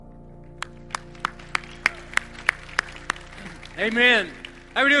Amen.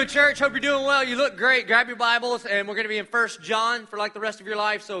 How we doing, church? Hope you're doing well. You look great. Grab your Bibles, and we're going to be in 1 John for like the rest of your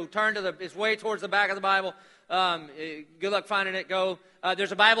life. So turn to it's way towards the back of the Bible. Good luck finding it. Go.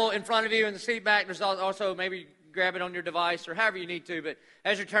 There's a Bible in front of you in the seat back. There's also maybe grab it on your device or however you need to. But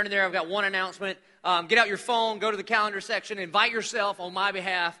as you're turning there, I've got one announcement. Get out your phone, go to the calendar section, invite yourself on my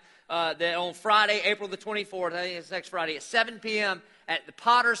behalf that on Friday, April the 24th, I think it's next Friday, at 7 p.m. at the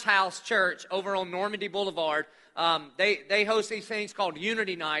Potter's House Church over on Normandy Boulevard. They host these things called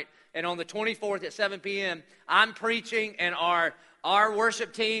Unity Night, and on the 24th at 7 p.m., I'm preaching, and our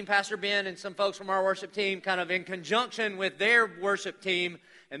worship team, Pastor Ben and some folks from our worship team, kind of in conjunction with their worship team,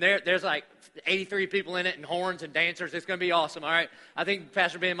 and there's like 83 people in it, and horns and dancers. It's going to be awesome, all right? I think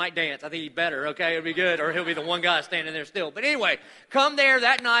Pastor Ben might dance. I think he better, okay? It'll be good, or he'll be the one guy standing there still. But anyway, come there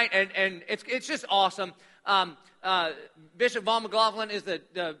that night, and it's just awesome. Bishop Von McLaughlin is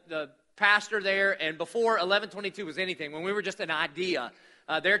the pastor there, and before 1122 was anything, when we were just an idea,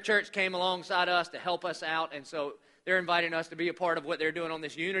 their church came alongside us to help us out, and so they're inviting us to be a part of what they're doing on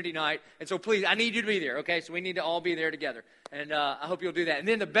this Unity Night. And so please, I need you to be there, okay? So we need to all be there together, and I hope you'll do that. And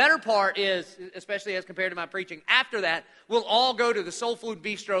then the better part is, especially as compared to my preaching, after that, we'll all go to the Soul Food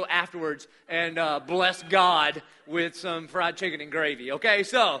Bistro afterwards and bless God with some fried chicken and gravy, okay?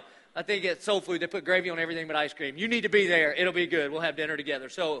 So I think at Soul Food, they put gravy on everything but ice cream. You need to be there. It'll be good. We'll have dinner together.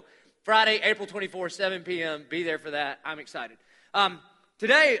 So Friday, April 24th, 7 p.m. Be there for that. I'm excited.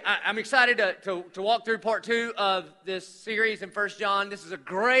 Today, I'm excited to walk through part 2 of this series in 1 John. This is a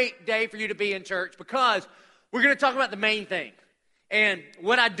great day for you to be in church because we're going to talk about the main thing. And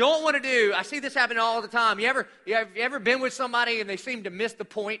what I don't want to do, I see this happen all the time. You ever been with somebody and they seem to miss the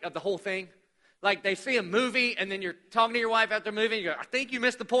point of the whole thing? Like they see a movie and then you're talking to your wife after the movie and you go, I think you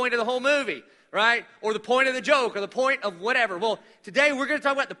missed the point of the whole movie, right? Or the point of the joke or the point of whatever. Well, today we're going to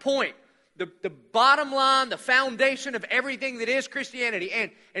talk about the point, the bottom line, the foundation of everything that is Christianity.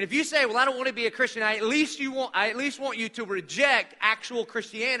 And if you say, well, I don't want to be a Christian, I at least want you to reject actual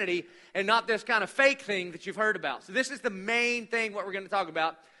Christianity and not this kind of fake thing that you've heard about. So this is the main thing what we're going to talk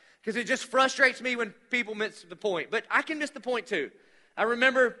about because it just frustrates me when people miss the point. But I can miss the point too. I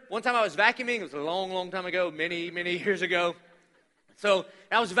remember one time I was vacuuming. It was a long, long time ago, many, many years ago. So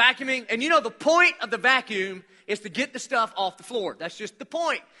I was vacuuming, and you know the point of the vacuum is to get the stuff off the floor. That's just the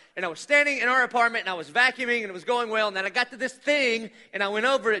point. And I was standing in our apartment, and I was vacuuming, and it was going well. And then I got to this thing, and I went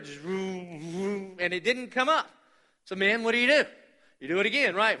over it, just, and it didn't come up. So, man, what do? You do it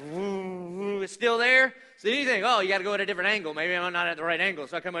again, right? It's still there. So you think, oh, you got to go at a different angle. Maybe I'm not at the right angle.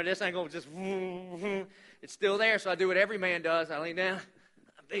 So I come at this angle, just, it's still there. So I do what every man does. I lean down,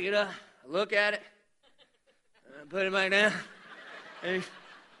 I pick it up, I look at it, I put it back down.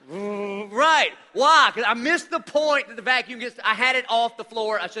 Right. Why? Because I missed the point that the vacuum gets. I had it off the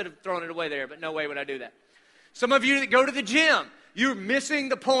floor. I should have thrown it away there, but no way would I do that. Some of you that go to the gym, you're missing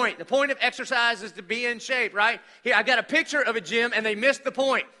the point. The point of exercise is to be in shape, right? Here, I got a picture of a gym, and they missed the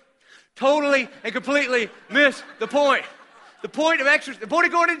point. Totally and completely missed the point. The point of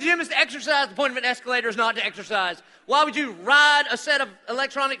going to the gym is to exercise. The point of an escalator is not to exercise. Why would you ride a set of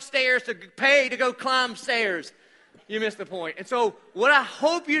electronic stairs to pay to go climb stairs? You missed the point. And so what I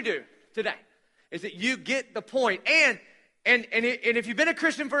hope you do today is that you get the point. And if you've been a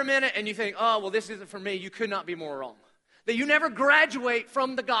Christian for a minute and you think, oh, well, this isn't for me, you could not be more wrong. That you never graduate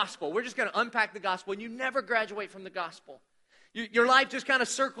from the gospel. We're just going to unpack the gospel, and you never graduate from the gospel. Your life just kind of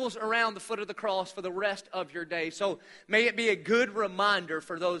circles around the foot of the cross for the rest of your day. So may it be a good reminder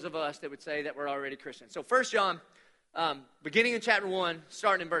for those of us that would say that we're already Christians. So 1 John beginning in chapter 1,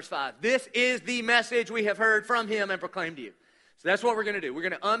 starting in verse 5. This is the message we have heard from him and proclaimed to you. So that's what we're going to do. We're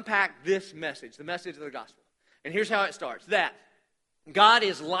going to unpack this message, the message of the gospel. And here's how it starts. That God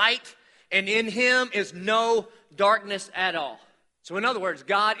is light, and in him is no darkness at all. So in other words,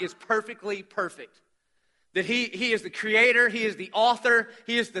 God is perfectly perfect. That he is the creator, he is the author,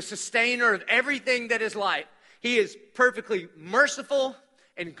 he is the sustainer of everything that is light. He is perfectly merciful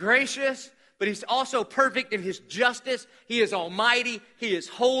and gracious, but he's also perfect in his justice. He is almighty. He is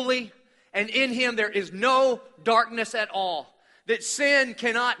holy. And in him there is no darkness at all. That sin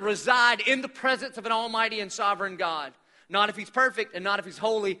cannot reside in the presence of an almighty and sovereign God. Not if he's perfect, and not if he's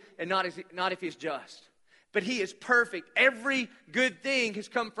holy, and not if he's just. But he is perfect. Every good thing has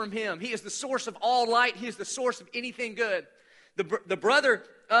come from him. He is the source of all light. He is the source of anything good. The brother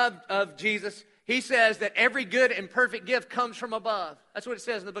of Jesus, he says that every good and perfect gift comes from above. That's what it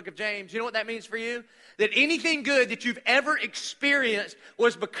says in the book of James. You know what that means for you? That anything good that you've ever experienced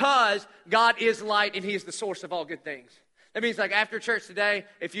was because God is light and he is the source of all good things. That means like after church today,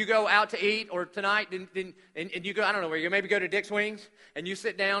 if you go out to eat or tonight, and you go, I don't know where you maybe go to Dick's Wings, and you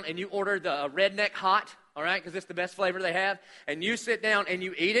sit down and you order the redneck hot, all right, because it's the best flavor they have, and you sit down and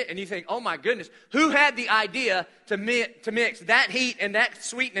you eat it, and you think, oh my goodness, who had the idea to mix that heat and that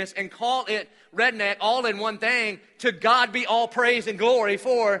sweetness and call it redneck all in one thing? To God be all praise and glory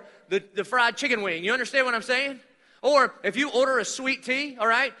for the fried chicken wing. You understand what I'm saying? Or if you order a sweet tea, all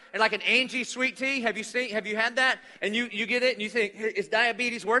right, and like an Angie sweet tea, have you had that? And you get it and you think, is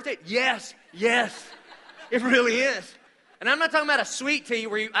diabetes worth it? Yes, it really is. And I'm not talking about a sweet tea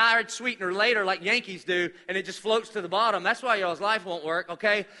where you add sweetener later like Yankees do and it just floats to the bottom. That's why y'all's life won't work,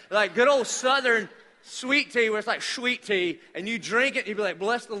 okay? Like good old Southern sweet tea where it's like sweet tea, and you drink it and you be like,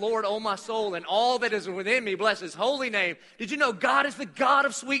 bless the Lord, oh my soul, and all that is within me, bless his holy name. Did you know God is the God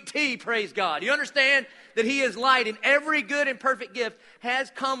of sweet tea? Praise God. You understand that he is light, and every good and perfect gift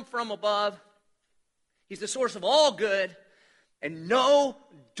has come from above. He's the source of all good, and no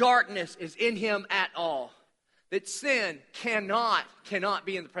darkness is in him at all. That sin cannot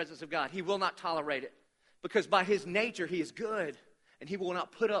be in the presence of God. He will not tolerate it, because by his nature he is good, and he will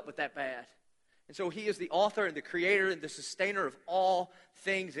not put up with that bad. And so he is the author and the creator and the sustainer of all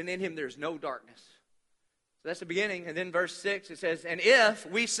things, and in him there's no darkness. So that's the beginning. And then verse 6, it says, and if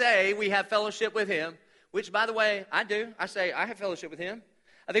we say we have fellowship with him, which, by the way, I do. I say I have fellowship with him.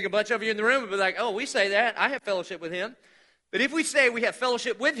 I think a bunch of you in the room would be like, oh, we say that. I have fellowship with him. But if we say we have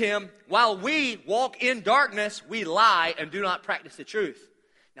fellowship with him while we walk in darkness, we lie and do not practice the truth.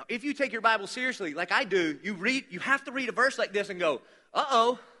 Now, if you take your Bible seriously, like I do, you have to read a verse like this and go,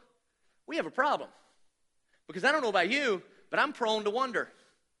 uh-oh, we have a problem. Because I don't know about you, but I'm prone to wonder.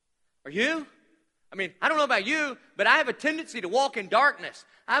 Are you? I mean, I don't know about you, but I have a tendency to walk in darkness.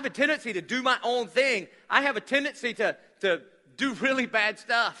 I have a tendency to do my own thing. I have a tendency to do really bad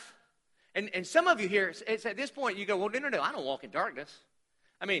stuff. And some of you here, it's at this point, you go, well, no, I don't walk in darkness.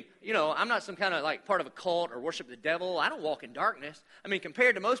 I mean, I'm not some kind of like part of a cult or worship the devil. I don't walk in darkness. I mean,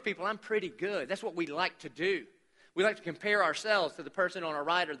 compared to most people, I'm pretty good. That's what we like to do. We like to compare ourselves to the person on our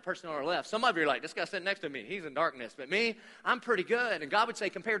right or the person on our left. Some of you are like, this guy sitting next to me, he's in darkness. But me, I'm pretty good. And God would say,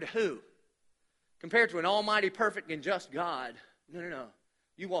 compared to who? Compared to an almighty, perfect, and just God. No.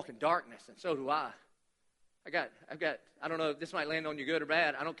 You walk in darkness, and so do I. I don't know if this might land on you good or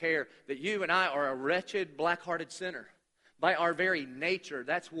bad. I don't care that you and I are a wretched, black-hearted sinner. By our very nature,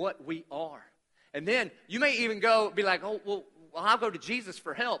 that's what we are. And then you may even be like, oh, well, I'll go to Jesus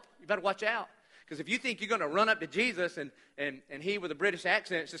for help. You better watch out. Because if you think you're going to run up to Jesus and he with a British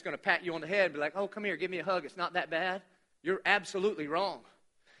accent is just going to pat you on the head and be like, oh, come here, give me a hug. It's not that bad. You're absolutely wrong.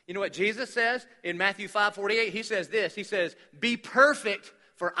 You know what Jesus says in Matthew 5:48? He says this. He says, be perfect,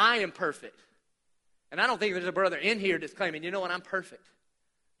 for I am perfect. And I don't think there's a brother in here that's claiming, you know what, I'm perfect.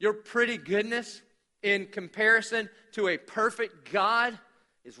 Your pretty goodness in comparison to a perfect God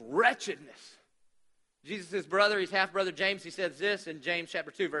is wretchedness. Jesus' brother, his half-brother James, he says this in James chapter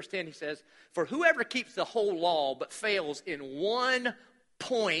 2, verse 10. He says, for whoever keeps the whole law but fails in one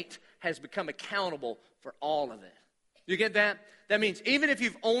point has become accountable for all of it. You get that? That means even if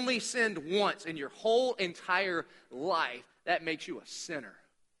you've only sinned once in your whole entire life, that makes you a sinner.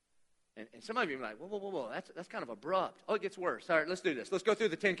 And some of you are like, whoa, that's kind of abrupt. Oh, it gets worse. All right, let's do this. Let's go through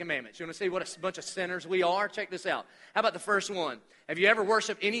the 10 Commandments. You want to see what a bunch of sinners we are? Check this out. How about the first one? Have you ever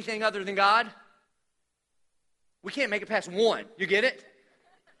worshiped anything other than God? We can't make it past one. You get it?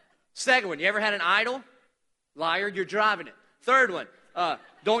 Second one, you ever had an idol? Liar, you're driving it. Third one,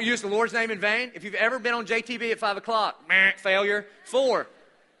 don't use the Lord's name in vain. If you've ever been on JTV at 5 o'clock, failure. 4,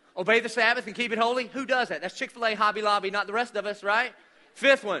 obey the Sabbath and keep it holy. Who does that? That's Chick-fil-A, Hobby Lobby, not the rest of us, right?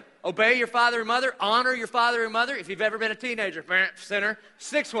 5th one, obey your father and mother. Honor your father and mother. If you've ever been a teenager, sinner.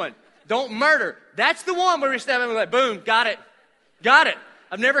 6th one, don't murder. That's the one where we step in and we're like, boom, got it.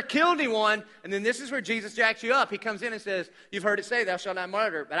 I've never killed anyone. And then this is where Jesus jacks you up. He comes in and says, you've heard it say, thou shalt not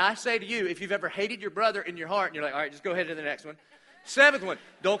murder. But I say to you, if you've ever hated your brother in your heart, and you're like, all right, just go ahead to the next one. 7th one,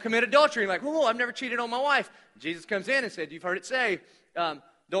 don't commit adultery. You're like, whoa, I've never cheated on my wife. Jesus comes in and said, you've heard it say,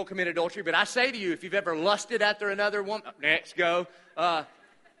 don't commit adultery. But I say to you, if you've ever lusted after another woman, next, go.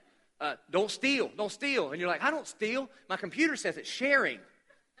 Don't steal. And you're like, I don't steal. My computer says it's sharing.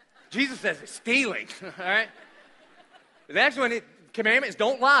 Jesus says it's stealing. All right? The next one, commandment is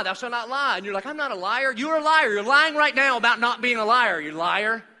don't lie. Thou shalt not lie. And you're like, I'm not a liar. You're a liar. You're lying right now about not being a liar. You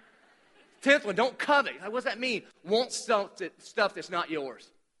liar. 10th one, don't covet. Like, what does that mean? Want stuff that's not yours.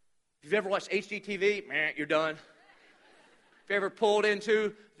 If you've ever watched HGTV, you're done. If you ever pulled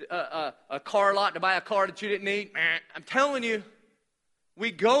into a car lot to buy a car that you didn't need, I'm telling you,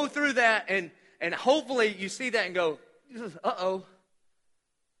 we go through that and hopefully you see that and go, uh-oh.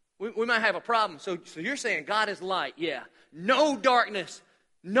 we might have a problem. So you're saying God is light. Yeah. No darkness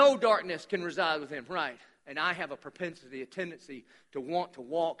can reside with him. Right. And I have a propensity, a tendency to want to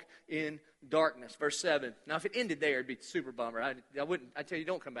walk in darkness. Verse 7. Now, if it ended there, it'd be a super bummer. I'd tell you,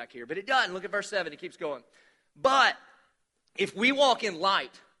 don't come back here. But it doesn't. Look at verse 7. It keeps going. But if we walk in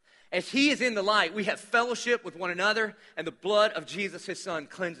light, as he is in the light, we have fellowship with one another, and the blood of Jesus, his son,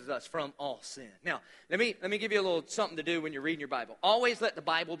 cleanses us from all sin. Now, let me give you a little something to do when you're reading your Bible. Always let the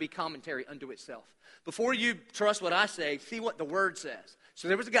Bible be commentary unto itself. Before you trust what I say, see what the Word says. So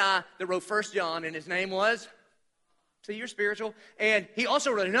there was a guy that wrote 1 John, and his name was, see, you're spiritual, and he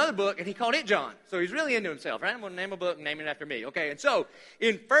also wrote another book, and he called it John. So he's really into himself, right? I'm going to name a book and name it after me, okay? And so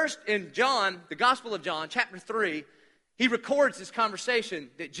in John, the Gospel of John, chapter 3, he records this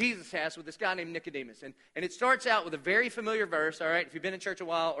conversation that Jesus has with this guy named Nicodemus. And it starts out with a very familiar verse, all right? If you've been in church a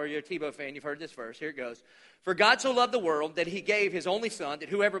while or you're a Tebow fan, you've heard this verse. Here it goes. For God so loved the world that he gave his only son, that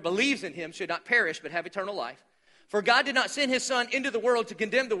whoever believes in him should not perish but have eternal life. For God did not send his son into the world to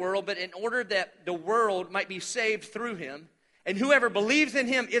condemn the world, but in order that the world might be saved through him. And whoever believes in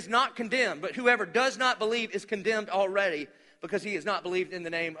him is not condemned, but whoever does not believe is condemned already, because he has not believed in the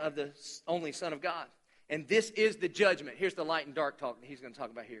name of the only Son of God. And this is the judgment. Here's the light and dark talk that he's going to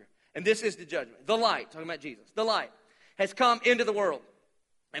talk about here. And this is the judgment. The light, talking about Jesus, the light has come into the world.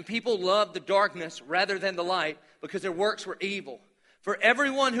 And people love the darkness rather than the light because their works were evil. For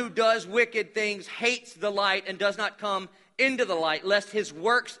everyone who does wicked things hates the light and does not come into the light, lest his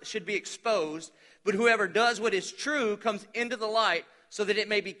works should be exposed. But whoever does what is true comes into the light, so that it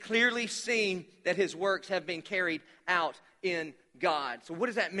may be clearly seen that his works have been carried out in God. So what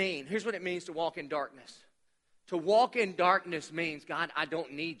does that mean? Here's what it means to walk in darkness. To walk in darkness means, God, I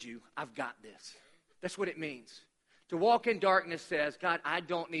don't need you. I've got this. That's what it means. To walk in darkness says, God, I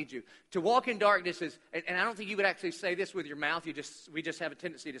don't need you. To walk in darkness is, and I don't think you would actually say this with your mouth. We just have a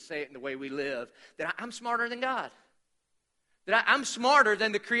tendency to say it in the way we live, that I'm smarter than God. That I'm smarter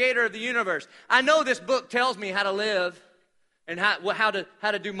than the creator of the universe. I know this book tells me how to live and how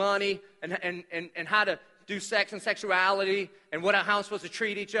to do money and how to do sex and sexuality and how I'm supposed to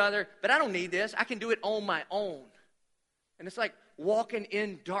treat each other. But I don't need this. I can do it on my own. And it's like walking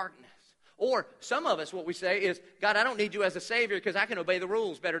in darkness. Or some of us, what we say is, God, I don't need you as a Savior because I can obey the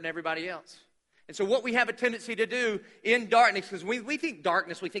rules better than everybody else. And so what we have a tendency to do in darkness, because we think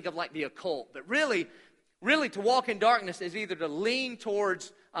darkness, we think of like the occult. But really to walk in darkness is either to lean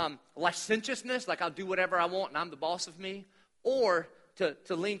towards licentiousness, like I'll do whatever I want and I'm the boss of me, or to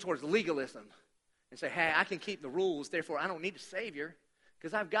lean towards legalism and say, hey, I can keep the rules, therefore I don't need a Savior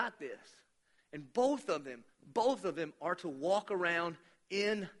because I've got this. And both of them are to walk around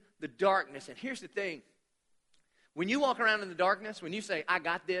in the darkness. And here's the thing. When you walk around in the darkness, when you say, I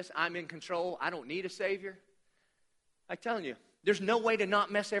got this, I'm in control, I don't need a Savior, I'm telling you, there's no way to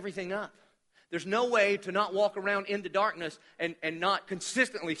not mess everything up. There's no way to not walk around in the darkness and not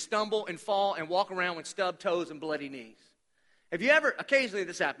consistently stumble and fall and walk around with stubbed toes and bloody knees. Have you ever, occasionally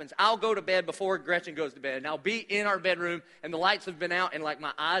this happens, I'll go to bed before Gretchen goes to bed, and I'll be in our bedroom, and the lights have been out, and like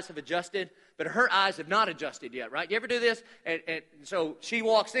my eyes have adjusted, but her eyes have not adjusted yet, right? You ever do this? And so she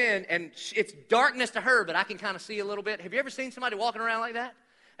walks in, and it's darkness to her, but I can kind of see a little bit. Have you ever seen somebody walking around like that?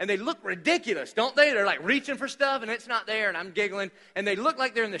 And they look ridiculous, don't they? They're like reaching for stuff, and it's not there, and I'm giggling. And they look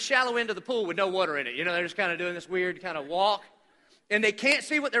like they're in the shallow end of the pool with no water in it. You know, they're just kind of doing this weird kind of walk. And they can't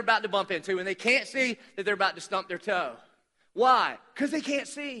see what they're about to bump into, and they can't see that they're about to stump their toe. Why? Because they can't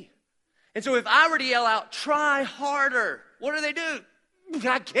see. And so if I were to yell out, try harder, what do?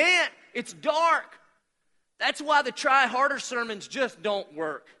 I can't. It's dark. That's why the try harder sermons just don't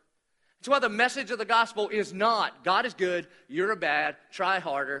work. That's why the message of the gospel is not, God is good, you're bad, try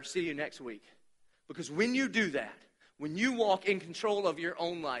harder, see you next week. Because when you do that, when you walk in control of your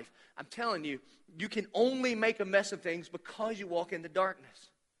own life, I'm telling you, you can only make a mess of things because you walk in the darkness.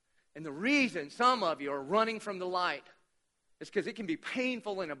 And the reason some of you are running from the light is because it can be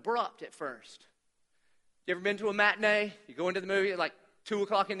painful and abrupt at first. You ever been to a matinee? You go into the movie at like 2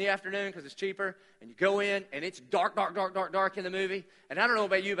 o'clock in the afternoon because it's cheaper, and you go in, and it's dark in the movie. And I don't know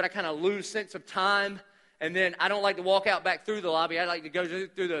about you, but I kind of lose sense of time. And then I don't like to walk out back through the lobby. I like to go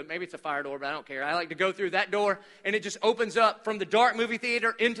through maybe it's a fire door, but I don't care. I like to go through that door, and it just opens up from the dark movie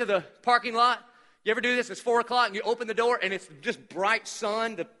theater into the parking lot. You ever do this? It's 4 o'clock, and you open the door, and it's just bright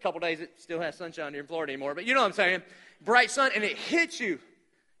sun. The couple days it still has sunshine here in Florida anymore, but you know what I'm saying. Bright sun, and it hits you.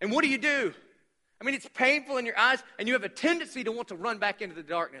 And what do? I mean, it's painful in your eyes, and you have a tendency to want to run back into the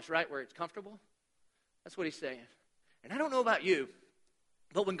darkness, right, where it's comfortable. That's what he's saying. And I don't know about you,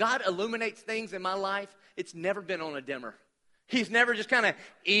 but when God illuminates things in my life, it's never been on a dimmer. He's never just kind of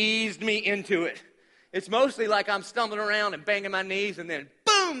eased me into it. It's mostly like I'm stumbling around and banging my knees, and then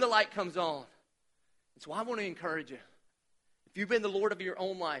boom, boom, the light comes on. And so I want to encourage you. If you've been the Lord of your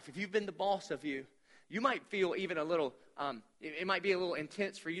own life, if you've been the boss of you, you might feel even a little, it might be a little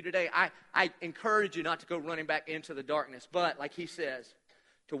intense for you today. I encourage you not to go running back into the darkness, but like he says,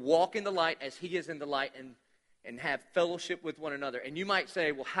 to walk in the light as he is in the light and have fellowship with one another. And you might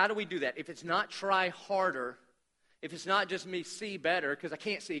say, well, how do we do that? If it's not try harder, if it's not just me see better because I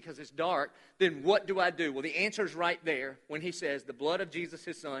can't see because it's dark, then what do I do? Well, the answer is right there when he says, the blood of Jesus,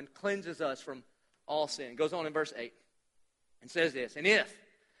 his son, cleanses us from all sin. It goes on in verse 8 and says this, and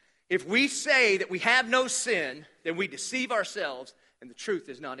if we say that we have no sin, then we deceive ourselves and the truth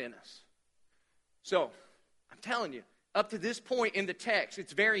is not in us. So, I'm telling you, up to this point in the text,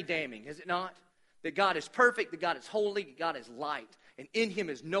 it's very damning, is it not? That God is perfect, that God is holy, that God is light, and in him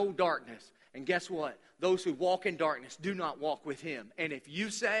is no darkness. And guess what? Those who walk in darkness do not walk with him. And if you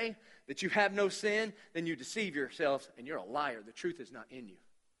say that you have no sin, then you deceive yourselves and you're a liar. The truth is not in you.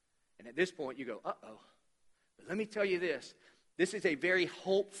 And at this point, you go, uh-oh. But let me tell you this. This is a very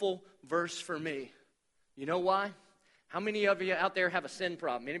hopeful verse for me. You know why? How many of you out there have a sin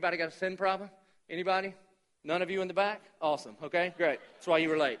problem? Anybody got a sin problem? Anybody? None of you in the back? Awesome. Okay, great. That's why you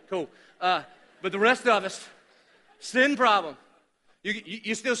were late. Cool. But the rest of us, sin problem.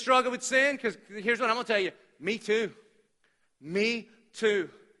 You still struggle with sin? Because here's what I'm going to tell you. Me too. Me too.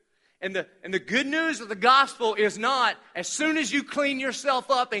 And the good news of the gospel is not as soon as you clean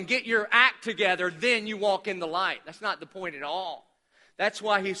yourself up and get your act together, then you walk in the light. That's not the point at all. That's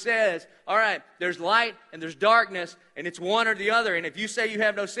why he says, all right, there's light and there's darkness, and it's one or the other. And if you say you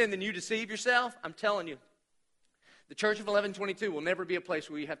have no sin, then you deceive yourself. I'm telling you, the Church of 1122 will never be a place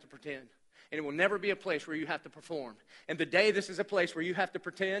where you have to pretend. And it will never be a place where you have to perform. And the day this is a place where you have to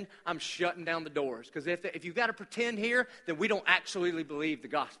pretend, I'm shutting down the doors. Because if you've got to pretend here, then we don't actually believe the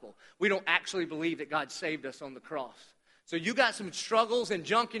gospel. We don't actually believe that God saved us on the cross. So you got some struggles and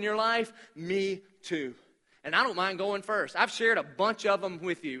junk in your life? Me too. And I don't mind going first. I've shared a bunch of them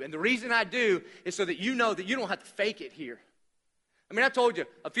with you. And the reason I do is so that you know that you don't have to fake it here. I mean, I told you,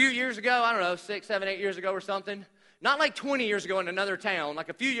 a few years ago, I don't know, 6, 7, 8 years ago or something, not like 20 years ago in another town, like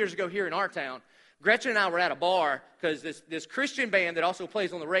a few years ago here in our town, Gretchen and I were at a bar because this Christian band that also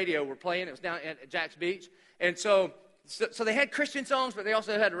plays on the radio were playing. It was down at Jack's Beach. And so they had Christian songs, but they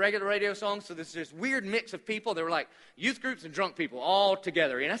also had regular radio songs. So there's this weird mix of people. They were like youth groups and drunk people all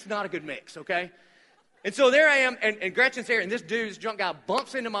together. And that's not a good mix, okay? And so there I am, and Gretchen's there, and this drunk guy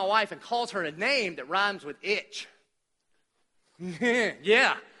bumps into my wife and calls her a name that rhymes with itch.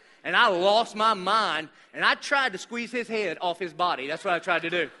 Yeah. And I lost my mind, and I tried to squeeze his head off his body. That's what I tried to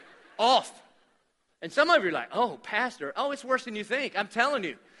do. Off. And some of you are like, oh, pastor, oh, it's worse than you think. I'm telling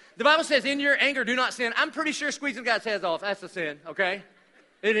you. The Bible says, in your anger, do not sin. I'm pretty sure squeezing God's head off, that's a sin, okay?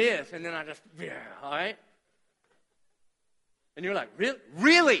 It is. And then I just, yeah, all right? And you're like,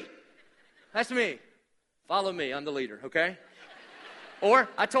 really? That's me. Follow me. I'm the leader, okay? Or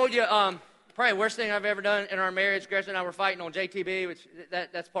I told you, probably the worst thing I've ever done in our marriage, Gretchen and I were fighting on JTB, which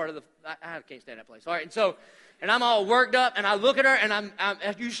that's part of the, I can't stand that place. All right, and I'm all worked up, and I look at her, and I'm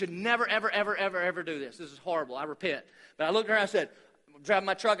you should never, ever, ever, ever, ever do this. This is horrible. I repent. But I looked at her, and I said, I'm driving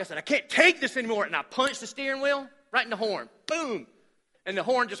my truck. I said, I can't take this anymore. And I punched the steering wheel right in the horn. Boom. And the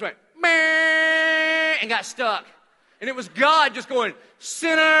horn just went, and got stuck. And it was God just going,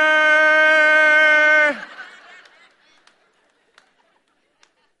 sinner.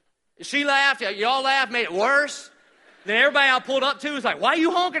 She laughed. Y'all laughed, made it worse. Then everybody I pulled up to was like, why are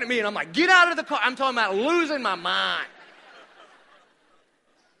you honking at me? And I'm like, get out of the car. I'm talking about losing my mind.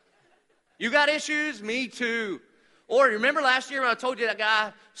 You got issues? Me too. Or remember last year when I told you that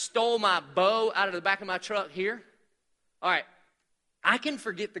guy stole my bow out of the back of my truck here? All right. I can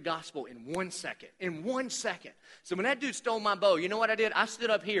forget the gospel in 1 second. In 1 second. So when that dude stole my bow, you know what I did? I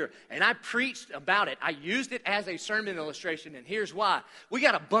stood up here and I preached about it. I used it as a sermon illustration, and here's why. We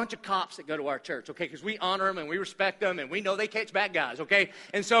got a bunch of cops that go to our church, okay, because we honor them and we respect them and we know they catch bad guys, okay?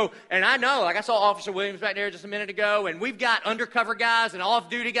 And I know, like I saw Officer Williams back there just a minute ago, and we've got undercover guys and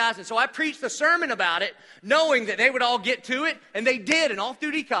off-duty guys, and so I preached a sermon about it knowing that they would all get to it, and they did. An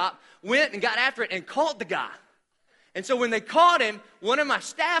off-duty cop went and got after it and caught the guy. And so when they caught him, one of my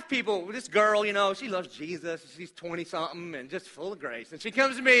staff people, this girl, you know, she loves Jesus. She's 20-something and just full of grace. And she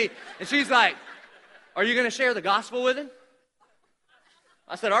comes to me, and she's like, are you going to share the gospel with him?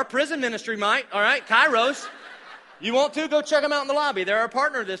 I said, our prison ministry might. All right, Kairos. You want to? Go check them out in the lobby. They're our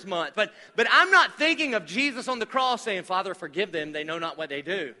partner this month. But I'm not thinking of Jesus on the cross saying, Father, forgive them. They know not what they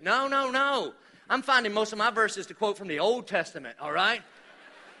do. No. I'm finding most of my verses to quote from the Old Testament, all right?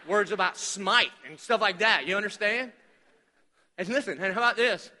 Words about smite and stuff like that. You understand? And listen, and how about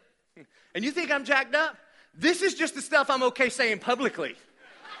this? And you think I'm jacked up? This is just the stuff I'm okay saying publicly.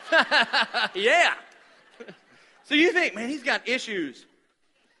 Yeah. So you think, man, he's got issues.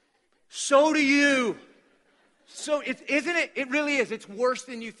 So do you. So isn't it? It really is. It's worse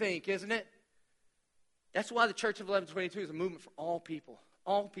than you think, isn't it? That's why the Church of 1122 is a movement for all people.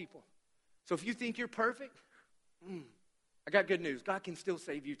 All people. So if you think you're perfect, I got good news. God can still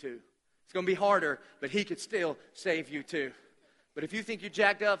save you too. It's going to be harder, but he could still save you too. But if you think you're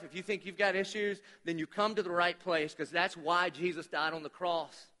jacked up, if you think you've got issues, then you come to the right place, because that's why Jesus died on the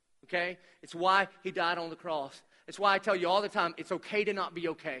cross, okay? It's why he died on the cross. It's why I tell you all the time, it's okay to not be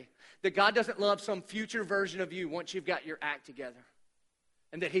okay. That God doesn't love some future version of you once you've got your act together.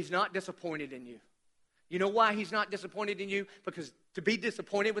 And that he's not disappointed in you. You know why he's not disappointed in you? Because to be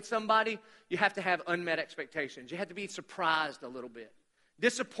disappointed with somebody, you have to have unmet expectations. You have to be surprised a little bit.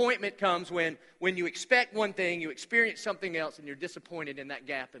 Disappointment comes when you expect one thing, you experience something else, and you're disappointed in that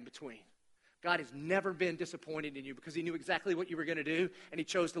gap in between. God has never been disappointed in you because he knew exactly what you were going to do, and he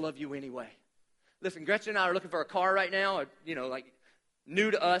chose to love you anyway. Listen, Gretchen and I are looking for a car right now, like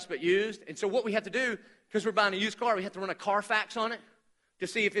new to us but used. And so what we have to do, because we're buying a used car, we have to run a Carfax on it to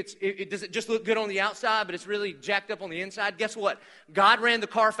see if does it just look good on the outside, but it's really jacked up on the inside. Guess what? God ran the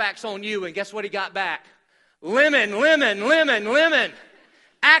Carfax on you, and guess what he got back? Lemon, lemon, lemon, lemon.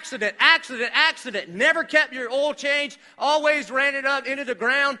 Accident, accident, accident. Never kept your oil change. Always ran it up into the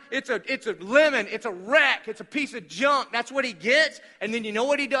ground. It's a lemon. It's a wreck. It's a piece of junk. That's what he gets. And then you know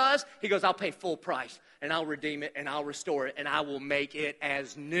what he does? He goes, I'll pay full price, and I'll redeem it, and I'll restore it, and I will make it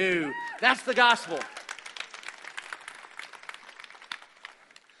as new. That's the gospel.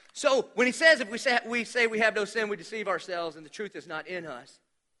 So when he says, if we say we have no sin, we deceive ourselves, and the truth is not in us.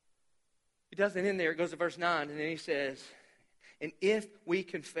 He doesn't end there. It goes to verse 9, and then he says, and if we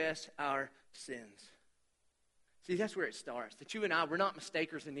confess our sins. See, that's where it starts. That you and I, we're not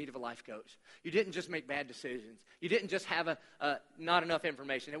mistakers in need of a life coach. You didn't just make bad decisions. You didn't just have not enough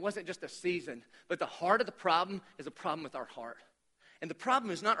information. It wasn't just a season. But the heart of the problem is a problem with our heart. And the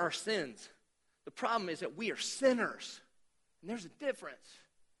problem is not our sins. The problem is that we are sinners. And there's a difference.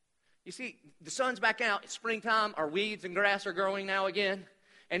 You see, the sun's back out. It's springtime. Our weeds and grass are growing now again.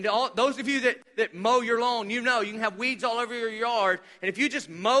 And those of you that mow your lawn, you know you can have weeds all over your yard. And if you just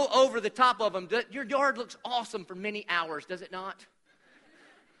mow over the top of them, your yard looks awesome for many hours, does it not?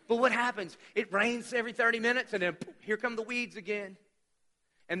 But what happens? It rains every 30 minutes, and then poof, here come the weeds again.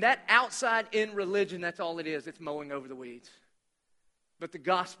 And that outside-in religion, that's all it is. It's mowing over the weeds. But the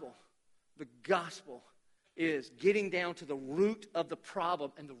gospel is getting down to the root of the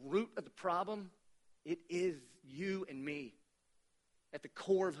problem. And the root of the problem, it is you and me. At the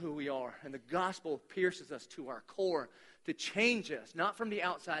core of who we are. And the gospel pierces us to our core to change us, not from the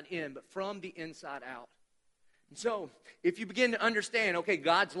outside in, but from the inside out. And so, if you begin to understand, okay,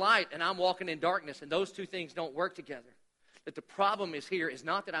 God's light and I'm walking in darkness, and those two things don't work together, that the problem is here is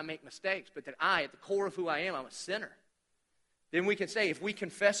not that I make mistakes, but that at the core of who I am, I'm a sinner. Then we can say, if we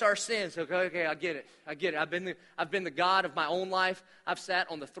confess our sins, okay, I get it. I've been the God of my own life. I've sat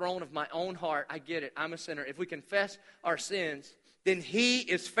on the throne of my own heart. I get it. I'm a sinner. If we confess our sins, then he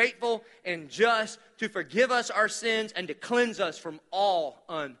is faithful and just to forgive us our sins and to cleanse us from all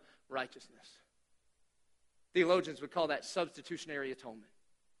unrighteousness. Theologians would call that substitutionary atonement.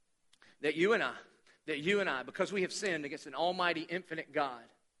 That you and I, because we have sinned against an almighty, infinite God,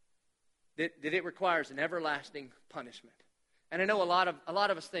 that it requires an everlasting punishment. And I know a lot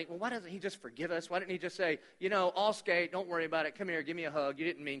of us think, well, why doesn't he just forgive us? Why didn't he just say, I'll skate, don't worry about it, come here, give me a hug, you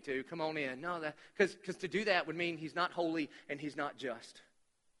didn't mean to, come on in. No, because to do that would mean he's not holy and he's not just.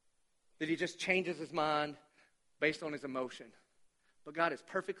 That he just changes his mind based on his emotion. But God is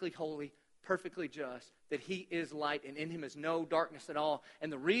perfectly holy, perfectly just, that he is light and in him is no darkness at all. And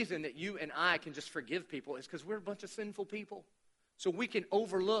the reason that you and I can just forgive people is because we're a bunch of sinful people. So we can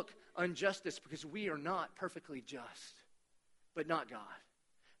overlook injustice because we are not perfectly just. But not God.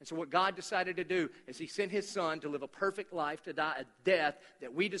 And so what God decided to do is he sent his son to live a perfect life, to die a death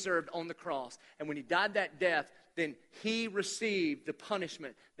that we deserved on the cross. And when he died that death, then he received the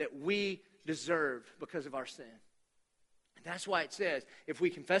punishment that we deserved because of our sin. And that's why it says, if we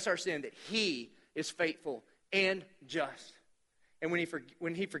confess our sin, that he is faithful and just. And when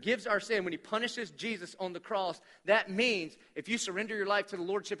he forgives our sin, when he punishes Jesus on the cross, that means if you surrender your life to the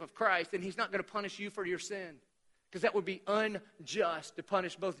Lordship of Christ, then he's not going to punish you for your sin. Because that would be unjust to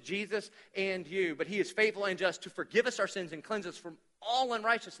punish both Jesus and you. But he is faithful and just to forgive us our sins and cleanse us from all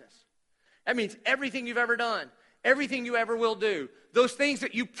unrighteousness. That means everything you've ever done, everything you ever will do, those things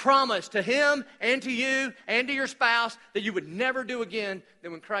that you promised to him and to you and to your spouse that you would never do again, that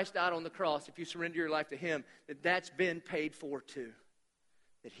when Christ died on the cross, if you surrender your life to him, that's been paid for too.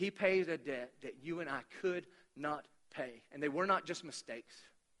 That he pays a debt that you and I could not pay. And they were not just mistakes.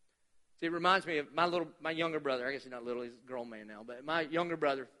 See, it reminds me of my younger brother. I guess he's not little, he's a grown man now. But my younger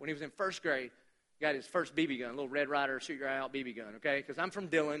brother, when he was in first grade, got his first BB gun, a little Red Ryder shoot your eye out BB gun, okay? Because I'm from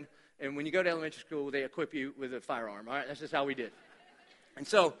Dillon, and when you go to elementary school, they equip you with a firearm, all right? That's just how we did. And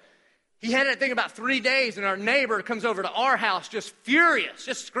so he had that thing about 3 days, and our neighbor comes over to our house just furious,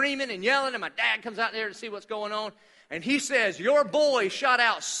 just screaming and yelling, and my dad comes out there to see what's going on. And he says, your boy shot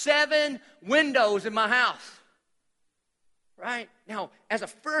out 7 windows in my house. Right? Now, as a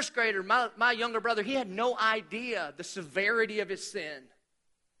first grader, my younger brother, he had no idea the severity of his sin.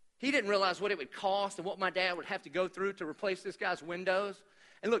 He didn't realize what it would cost and what my dad would have to go through to replace this guy's windows.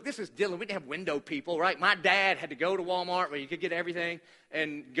 And look, this is Dillon. We didn't have window people, right? My dad had to go to Walmart where you could get everything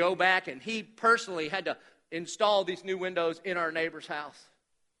and go back, and he personally had to install these new windows in our neighbor's house.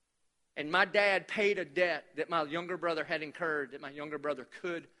 And my dad paid a debt that my younger brother had incurred that my younger brother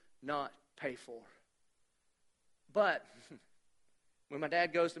could not pay for. But when my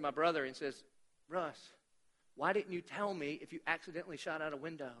dad goes to my brother and says, Russ, why didn't you tell me if you accidentally shot out a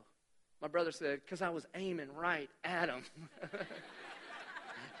window? My brother said, because I was aiming right at him.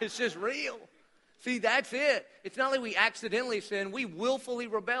 It's just real. See, that's it. It's not like we accidentally sin. We willfully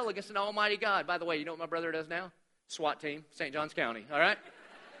rebel against an almighty God. By the way, you know what my brother does now? SWAT team, St. Johns County, all right?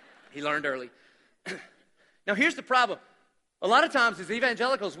 He learned early. Now, here's the problem. A lot of times as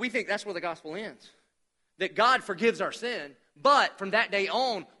evangelicals, we think that's where the gospel ends. That God forgives our sin, but from that day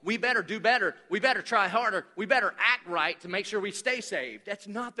on, we better do better. We better try harder. We better act right to make sure we stay saved. That's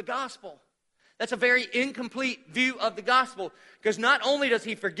not the gospel. That's a very incomplete view of the gospel, because not only does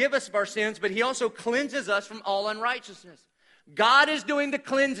he forgive us of our sins, but he also cleanses us from all unrighteousness. God is doing the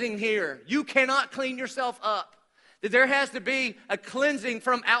cleansing here. You cannot clean yourself up. That there has to be a cleansing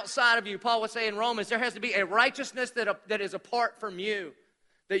from outside of you. Paul would say in Romans, there has to be a righteousness that is apart from you.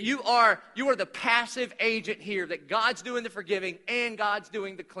 That you are the passive agent here, that God's doing the forgiving and God's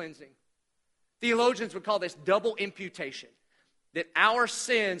doing the cleansing. Theologians would call this double imputation. That our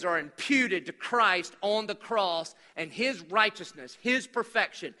sins are imputed to Christ on the cross, and his righteousness, his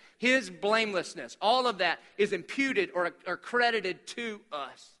perfection, his blamelessness, all of that is imputed or credited to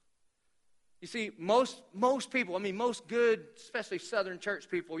us. You see, most people, most good, especially Southern church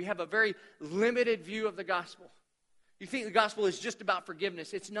people, you have a very limited view of the gospel. You think the gospel is just about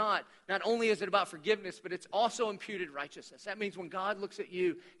forgiveness. It's not. Not only is it about forgiveness, but it's also imputed righteousness. That means when God looks at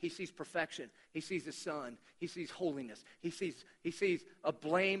you, he sees perfection. He sees his son. He sees holiness. He sees a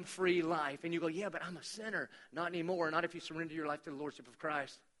blame-free life. And you go, yeah, but I'm a sinner. Not anymore. Not if you surrender your life to the Lordship of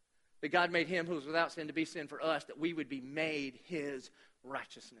Christ. That God made him who was without sin to be sin for us, that we would be made his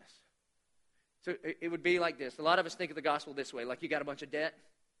righteousness. So it would be like this. A lot of us think of the gospel this way. Like you got a bunch of debt.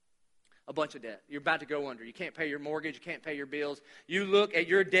 A bunch of debt. You're about to go under. You can't pay your mortgage. You can't pay your bills. You look at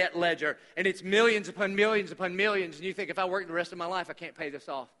your debt ledger, and it's millions upon millions upon millions, and you think, if I work the rest of my life, I can't pay this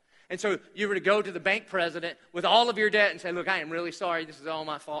off. And so you were to go to the bank president with all of your debt and say, look, I am really sorry. This is all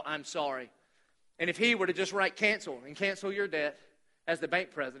my fault. I'm sorry. And if he were to just write cancel and cancel your debt as the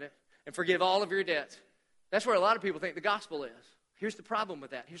bank president and forgive all of your debts, that's where a lot of people think the gospel is. Here's the problem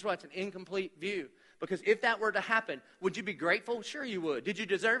with that. Here's why it's an incomplete view. Because if that were to happen, would you be grateful? Sure you would. Did you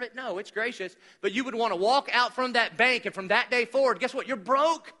deserve it? No, it's gracious. But you would want to walk out from that bank, and from that day forward, guess what? You're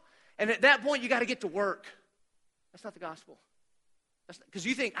broke. And at that point, you got to get to work. That's not the gospel. Because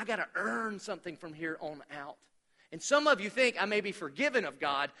you think, I got to earn something from here on out. And some of you think, I may be forgiven of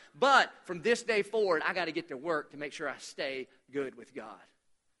God, but from this day forward, I got to get to work to make sure I stay good with God.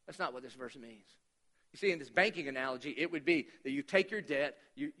 That's not what this verse means. You see, in this banking analogy, it would be that you take your debt,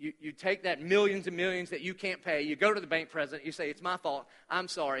 you take that millions and millions that you can't pay, you go to the bank president, you say, it's my fault, I'm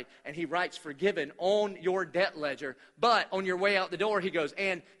sorry, and he writes forgiven on your debt ledger, but on your way out the door, he goes,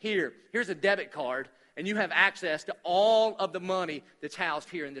 and here's a debit card, and you have access to all of the money that's housed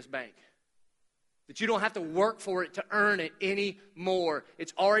here in this bank. That you don't have to work for it to earn it anymore.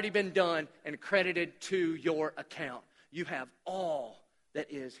 It's already been done and credited to your account. You have all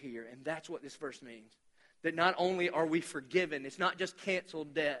that is here, and that's what this verse means. That not only are we forgiven, it's not just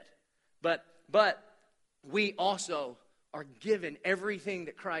canceled debt, but we also are given everything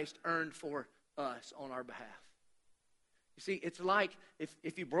that Christ earned for us on our behalf. You see, it's like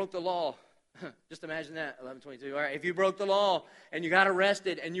if you broke the law, just imagine that, 11:22. All right, if you broke the law and you got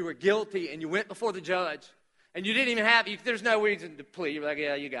arrested and you were guilty and you went before the judge and you didn't even there's no reason to plead. You're like,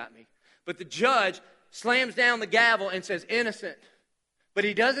 yeah, you got me. But the judge slams down the gavel and says, innocent. But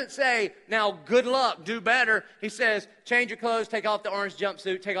he doesn't say, now good luck, do better. He says, change your clothes, take off the orange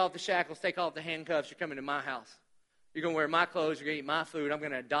jumpsuit, take off the shackles, take off the handcuffs. You're coming to my house. You're going to wear my clothes, you're going to eat my food, I'm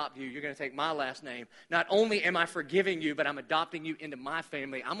going to adopt you, you're going to take my last name. Not only am I forgiving you, but I'm adopting you into my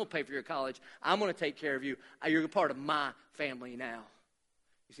family. I'm going to pay for your college. I'm going to take care of you. You're a part of my family now.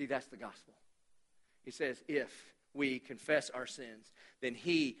 You see, that's the gospel. He says, if we confess our sins, then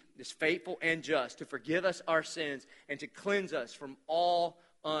he is faithful and just to forgive us our sins and to cleanse us from all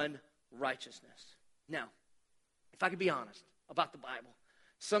unrighteousness. Now, if I could be honest about the Bible,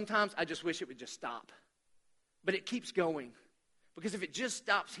 sometimes I just wish it would just stop. But it keeps going. Because if it just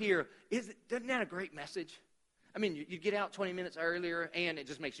stops here, doesn't that a great message? I mean, you get out 20 minutes earlier, and it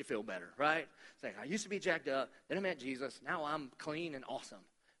just makes you feel better, right? It's like, I used to be jacked up, then I met Jesus, now I'm clean and awesome.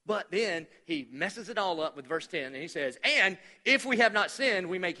 But then he messes it all up with verse 10, and he says, and if we have not sinned,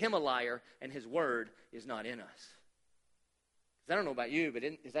 we make him a liar, and his word is not in us. I don't know about you, but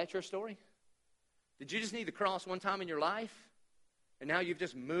is that your story? Did you just need the cross one time in your life? And now you've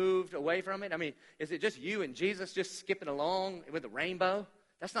just moved away from it? I mean, is it just you and Jesus just skipping along with the rainbow?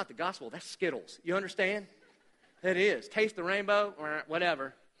 That's not the gospel. That's Skittles. You understand? It is. Taste the rainbow or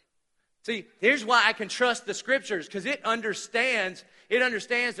whatever. See, here's why I can trust the Scriptures, because it understands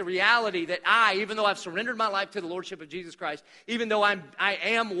the reality that even though I've surrendered my life to the Lordship of Jesus Christ, even though I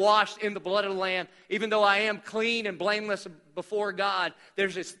am washed in the blood of the Lamb, even though I am clean and blameless before God,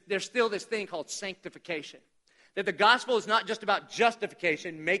 there's still this thing called sanctification. That the gospel is not just about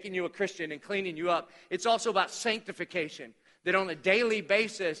justification, making you a Christian and cleaning you up. It's also about sanctification. That on a daily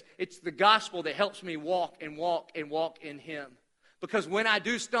basis, it's the gospel that helps me walk and walk and walk in him. Because when I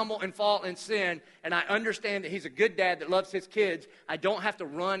do stumble and fall and sin, and I understand that he's a good dad that loves his kids, I don't have to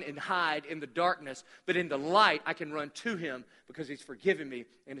run and hide in the darkness. But in the light, I can run to him because he's forgiven me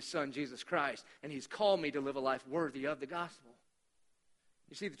in his son, Jesus Christ. And he's called me to live a life worthy of the gospel.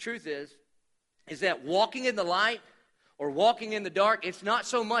 You see, the truth is that walking in the light or walking in the dark, it's not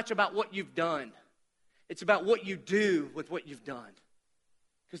so much about what you've done. It's about what you do with what you've done.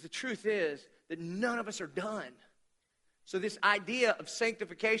 Because the truth is that none of us are done. So this idea of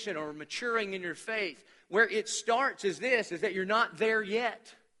sanctification or maturing in your faith, where it starts is that you're not there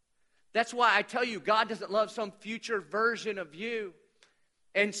yet. That's why I tell you, God doesn't love some future version of you.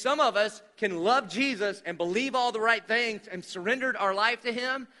 And some of us can love Jesus and believe all the right things and surrendered our life to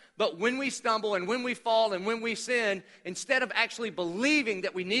him. But when we stumble and when we fall and when we sin, instead of actually believing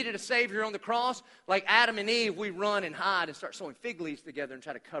that we needed a Savior on the cross, like Adam and Eve, we run and hide and start sewing fig leaves together and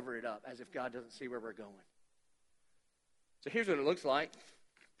try to cover it up as if God doesn't see where we're going. So here's what it looks like.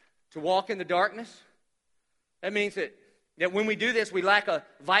 To walk in the darkness, that means that when we do this, we lack a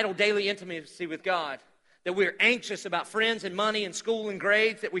vital daily intimacy with God. That we're anxious about friends and money and school and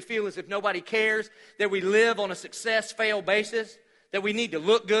grades, that we feel as if nobody cares, that we live on a success-fail basis, that we need to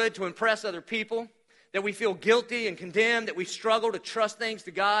look good to impress other people, that we feel guilty and condemned, that we struggle to trust things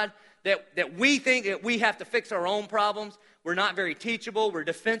to God, that we think that we have to fix our own problems. We're not very teachable. We're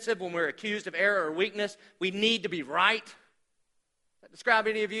defensive when we're accused of error or weakness. We need to be right. Does that describe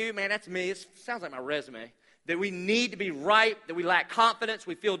any of you? Man, that's me. It sounds like my resume. That we need to be right, that we lack confidence,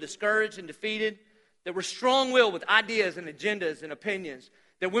 we feel discouraged and defeated, that we're strong-willed with ideas and agendas and opinions,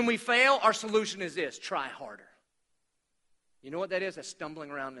 that when we fail, our solution is this: try harder. You know what that is? That's stumbling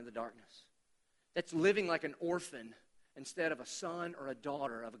around in the darkness. That's living like an orphan instead of a son or a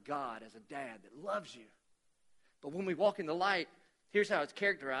daughter of a God as a dad that loves you. But when we walk in the light, here's how it's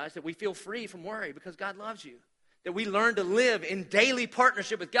characterized: that we feel free from worry because God loves you. That we learn to live in daily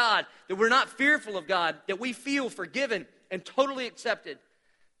partnership with God. That we're not fearful of God. That we feel forgiven and totally accepted.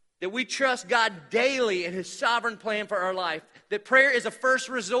 That we trust God daily in his sovereign plan for our life. That prayer is a first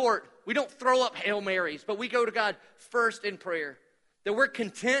resort. We don't throw up Hail Marys, but we go to God first in prayer. That we're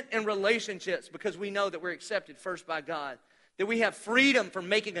content in relationships because we know that we're accepted first by God. That we have freedom from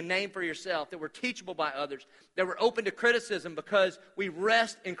making a name for yourself. That we're teachable by others. That we're open to criticism because we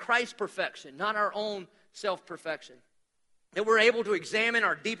rest in Christ's perfection, not our own self-perfection. That we're able to examine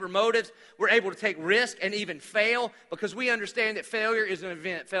our deeper motives. We're able to take risk and even fail because we understand that failure is an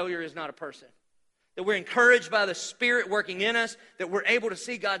event. Failure is not a person. That we're encouraged by the Spirit working in us. That we're able to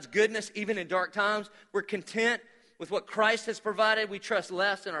see God's goodness even in dark times. We're content with what Christ has provided. We trust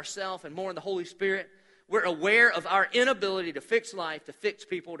less in ourselves and more in the Holy Spirit. We're aware of our inability to fix life, to fix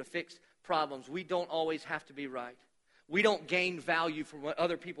people, to fix problems. We don't always have to be right. We don't gain value from what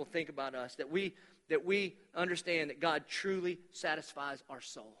other people think about us. That we understand that God truly satisfies our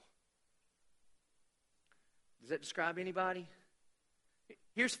soul. Does that describe anybody?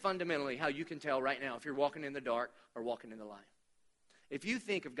 Here's fundamentally how you can tell right now if you're walking in the dark or walking in the light. If you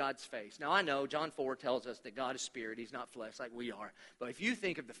think of God's face, now I know John 4 tells us that God is spirit, he's not flesh like we are. But if you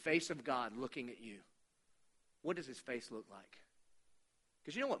think of the face of God looking at you, what does his face look like?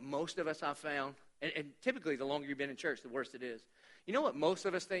 Because you know what most of us have found? And typically the longer you've been in church, the worse it is. You know what most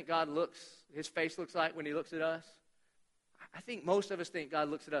of us think his face looks like when he looks at us? I think most of us think God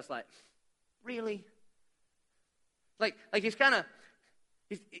looks at us like, really? Like he's kind of,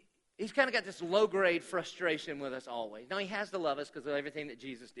 He's kind of got this low-grade frustration with us always. Now, he has to love us because of everything that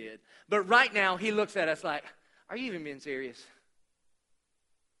Jesus did. But right now, he looks at us like, are you even being serious?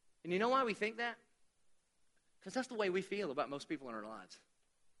 And you know why we think that? Because that's the way we feel about most people in our lives.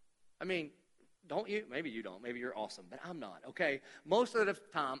 I mean, don't you? Maybe you don't. Maybe you're awesome, but I'm not, okay? Most of the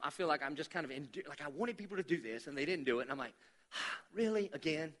time, I feel like I'm just kind of, like I wanted people to do this, and they didn't do it, and I'm like, really?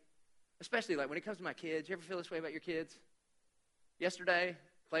 Again? Especially like when it comes to my kids. You ever feel this way about your kids? Yesterday,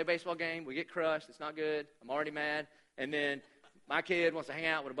 play a baseball game, we get crushed, it's not good, I'm already mad, and then my kid wants to hang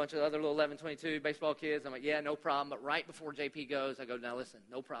out with a bunch of other little 11, 22 baseball kids. I'm like, yeah, no problem. But right before JP goes, I go, now listen,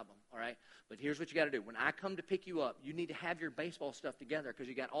 no problem, all right? But here's what you got to do. When I come to pick you up, you need to have your baseball stuff together because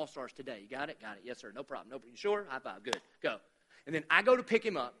you got All-Stars today. You got it? Got it. Yes, sir. No problem. No problem. You sure? High five. Good. Go. And then I go to pick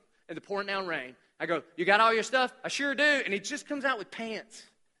him up in the pouring down rain. I go, you got all your stuff? I sure do. And he just comes out with pants.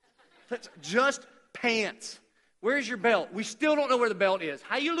 Just pants. Where's your belt? We still don't know where the belt is.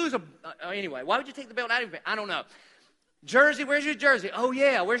 How you lose anyway, why would you take the belt out of your belt? I don't know. Jersey, where's your jersey? Oh,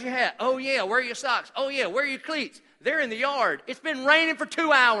 yeah, where's your hat? Oh, yeah, where are your socks? Oh, yeah, where are your cleats? They're in the yard. It's been raining for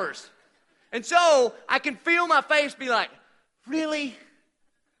 2 hours. And so I can feel my face be like, really?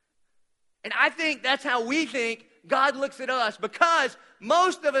 And I think that's how we think God looks at us, because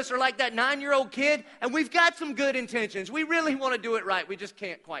most of us are like that 9-year-old kid, and we've got some good intentions. We really want to do it right. We just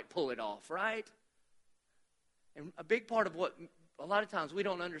can't quite pull it off, right? And a big part of what a lot of times we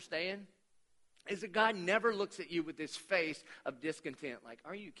don't understand is that God never looks at you with this face of discontent, like,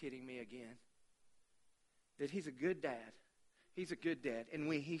 are you kidding me again? That he's a good dad. He's a good dad. And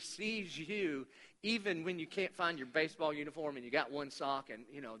when he sees you, even when you can't find your baseball uniform and you got one sock and,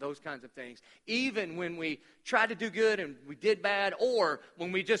 those kinds of things, even when we try to do good and we did bad, or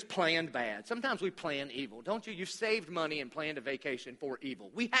when we just planned bad. Sometimes we plan evil, don't you? You've saved money and planned a vacation for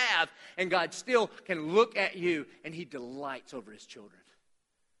evil. We have, and God still can look at you, and he delights over his children.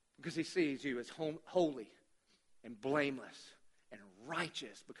 Because he sees you as holy and blameless and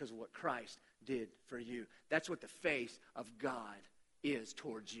righteous because of what Christ did for you. That's what the face of God is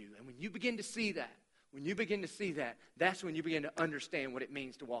towards you. And when you begin to see that, that's when you begin to understand what it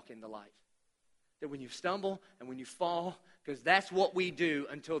means to walk in the light. That when you stumble and when you fall, because that's what we do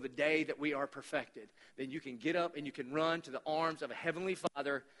until the day that we are perfected, then you can get up and you can run to the arms of a heavenly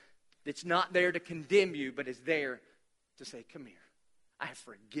Father that's not there to condemn you, but is there to say, come here. I have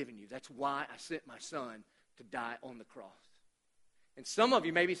forgiven you. That's why I sent my son to die on the cross. And some of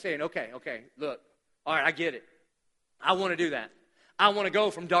you may be saying, okay, look, all right, I get it. I want to do that. I want to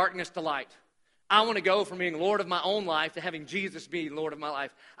go from darkness to light. I want to go from being Lord of my own life to having Jesus be Lord of my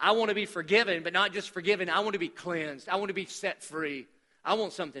life. I want to be forgiven, but not just forgiven. I want to be cleansed. I want to be set free. I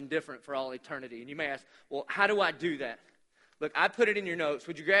want something different for all eternity. And you may ask, well, how do I do that? Look, I put it in your notes.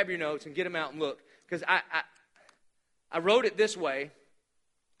 Would you grab your notes and get them out and look? Because I wrote it this way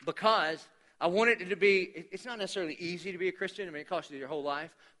because I wanted it to be, it's not necessarily easy to be a Christian. I mean, it costs you your whole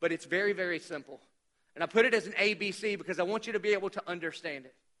life. But it's very, very simple. And I put it as an ABC because I want you to be able to understand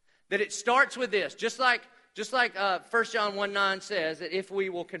it. That it starts with this. Just like 1 John 1:9 says, that if we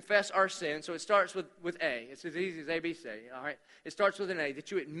will confess our sins, so it starts with A. It's as easy as ABC, all right? It starts with an A, that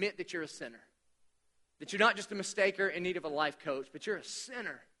you admit that you're a sinner. That you're not just a mistaker in need of a life coach, but you're a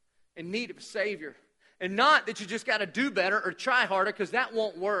sinner in need of a Savior. And not that you just got to do better or try harder, because that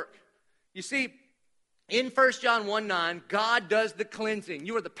won't work. You see, in 1 John 1:9, God does the cleansing.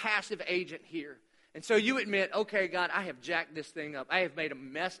 You are the passive agent here. And so you admit, okay, God, I have jacked this thing up. I have made a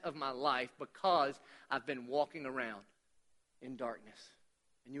mess of my life because I've been walking around in darkness.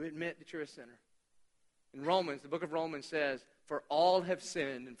 And you admit that you're a sinner. In Romans, the book of Romans says, for all have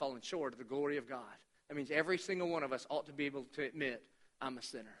sinned and fallen short of the glory of God. That means every single one of us ought to be able to admit, I'm a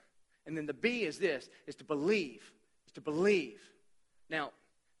sinner. And then the B is this, is to believe. Is to believe. Now,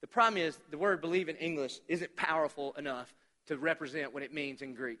 the problem is the word believe in English isn't powerful enough to represent what it means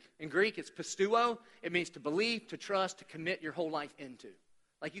in Greek. In Greek, it's pisteuo. It means to believe, to trust, to commit your whole life into.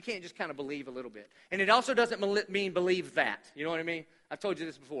 Like, you can't just kind of believe a little bit. And it also doesn't mean believe that. You know what I mean? I've told you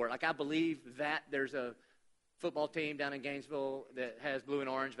this before. Like, I believe that there's a football team down in Gainesville that has blue and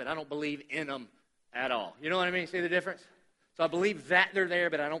orange, but I don't believe in them at all. You know what I mean? See the difference? So I believe that they're there,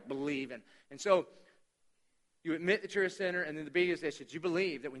 but I don't believe in. And so you admit that you're a sinner, and then the B is this, that you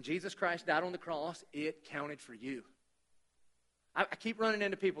believe that when Jesus Christ died on the cross, it counted for you. I keep running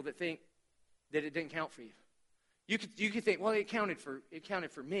into people that think that it didn't count for you. You could think, well, it counted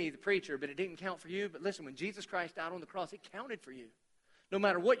for me, the preacher, but it didn't count for you. But listen, when Jesus Christ died on the cross, it counted for you. No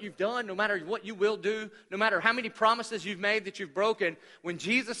matter what you've done, no matter what you will do, no matter how many promises you've made that you've broken, when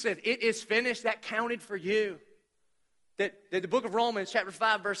Jesus said, it is finished, that counted for you. That the book of Romans, chapter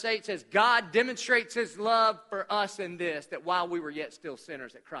 5, verse 8 says, God demonstrates his love for us in this, that while we were yet still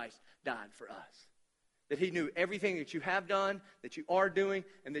sinners, that Christ died for us. That he knew everything that you have done, that you are doing,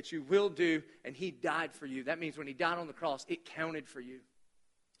 and that you will do, and he died for you. That means when he died on the cross, it counted for you.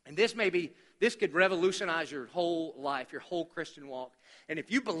 And this could revolutionize your whole life, your whole Christian walk. And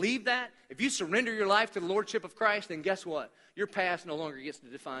if you believe that, if you surrender your life to the Lordship of Christ, then guess what? Your past no longer gets to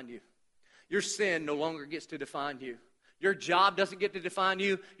define you. Your sin no longer gets to define you. Your job doesn't get to define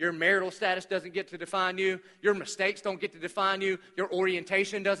you. Your marital status doesn't get to define you. Your mistakes don't get to define you. Your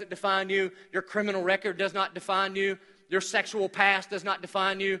orientation doesn't define you. Your criminal record does not define you. Your sexual past does not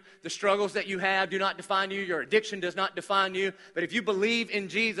define you. The struggles that you have do not define you. Your addiction does not define you. But if you believe in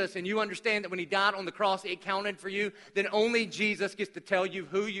Jesus and you understand that when he died on the cross, it counted for you, then only Jesus gets to tell you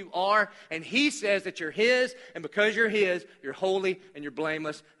who you are. And he says that you're his, and because you're his, you're holy and you're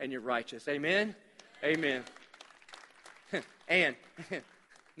blameless and you're righteous. Amen? Amen. And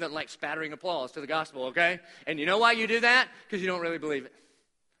nothing like spattering applause to the gospel, okay? And you know why you do that? Because you don't really believe it.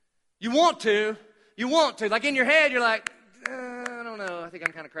 You want to. You want to. Like in your head, you're like, I don't know. I think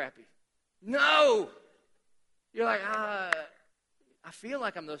I'm kind of crappy. No. You're like, I feel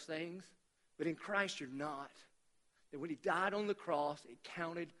like I'm those things. But in Christ, you're not. That when he died on the cross, it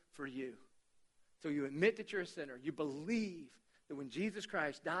counted for you. So you admit that you're a sinner. You believe that when Jesus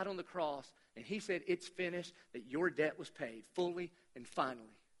Christ died on the cross, and he said, it's finished, that your debt was paid fully and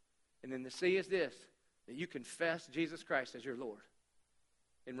finally. And then the C is this, that you confess Jesus Christ as your Lord.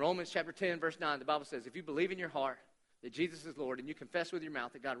 In Romans chapter 10, verse 9, the Bible says, if you believe in your heart that Jesus is Lord, and you confess with your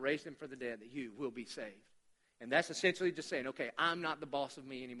mouth that God raised him from the dead, that you will be saved. And that's essentially just saying, okay, I'm not the boss of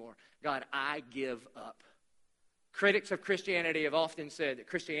me anymore. God, I give up. Critics of Christianity have often said that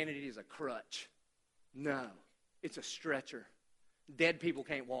Christianity is a crutch. No, it's a stretcher. Dead people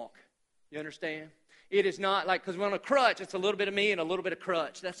can't walk. You understand? It is not like, because on a crutch, it's a little bit of me and a little bit of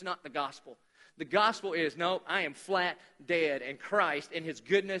crutch. That's not the gospel. The gospel is, no, I am flat dead, and Christ, in his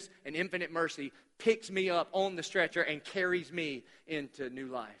goodness and infinite mercy, picks me up on the stretcher and carries me into new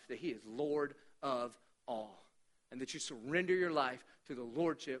life, that he is Lord of all, and that you surrender your life to the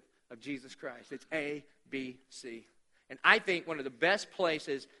Lordship of Jesus Christ. It's A, B, C. And I think one of the best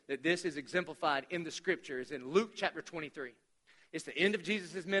places that this is exemplified in the Scripture is in Luke chapter 23. It's the end of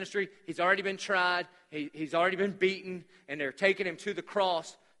Jesus' ministry. He's already been tried. He's already been beaten. And they're taking him to the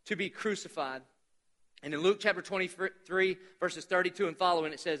cross to be crucified. And in Luke chapter 23, verses 32 and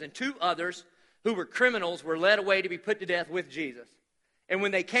following, it says, and 2 others who were criminals were led away to be put to death with Jesus. And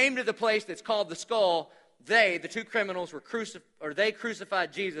when they came to the place that's called the skull, the 2 criminals, they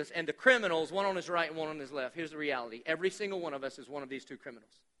crucified Jesus. And the criminals, one on his right and one on his left. Here's the reality. Every single one of us is one of these 2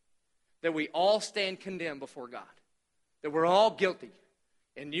 criminals. That we all stand condemned before God. That we're all guilty.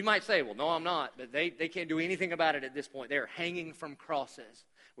 And you might say, well, no, I'm not. But they can't do anything about it at this point. They're hanging from crosses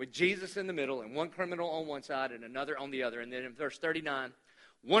with Jesus in the middle and one criminal on one side and another on the other. And then in verse 39,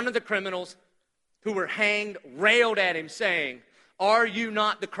 one of the criminals who were hanged railed at him saying, are you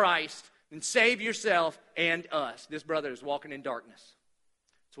not the Christ? Then save yourself and us. This brother is walking in darkness.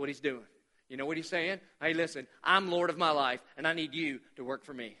 That's what he's doing. You know what he's saying? Hey, listen, I'm Lord of my life and I need you to work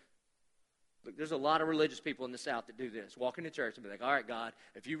for me. Look, there's a lot of religious people in the South that do this. Walk into church and be like, all right, God,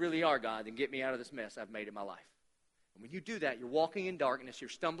 if you really are God, then get me out of this mess I've made in my life. And when you do that, you're walking in darkness.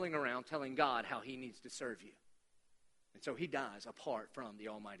 You're stumbling around telling God how he needs to serve you. And so he dies apart from the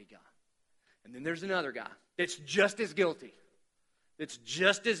Almighty God. And then there's another guy that's just as guilty, that's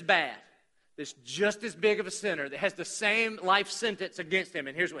just as bad, that's just as big of a sinner, that has the same life sentence against him.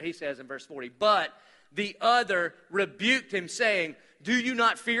 And here's what he says in verse 40. But the other rebuked him, saying, do you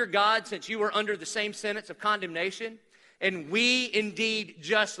not fear God, since you are under the same sentence of condemnation? And we indeed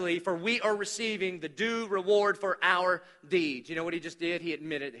justly, for we are receiving the due reward for our deeds. You know what he just did? He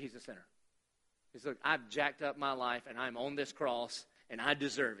admitted that he's a sinner. He's like, I've jacked up my life, and I'm on this cross, and I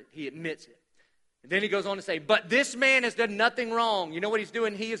deserve it. He admits it. And then he goes on to say, but this man has done nothing wrong. You know what he's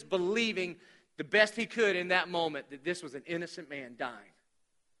doing? He is believing the best he could in that moment that this was an innocent man dying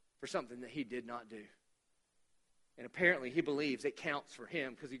for something that he did not do. And apparently he believes it counts for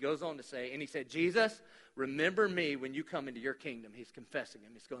him, because he goes on to say, and he said, Jesus, remember me when you come into your kingdom. He's confessing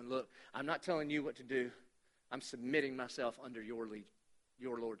him. He's going, look, I'm not telling you what to do. I'm submitting myself under your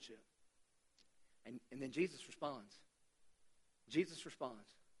lordship. And then Jesus responds. Jesus responds.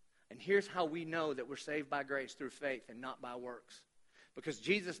 And here's how we know that we're saved by grace through faith and not by works. Because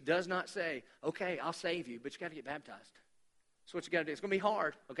Jesus does not say, okay, I'll save you, but you got to get baptized. That's what you got to do. It's going to be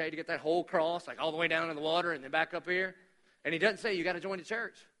hard, okay, to get that whole cross, like all the way down in the water and then back up here. And he doesn't say you got to join the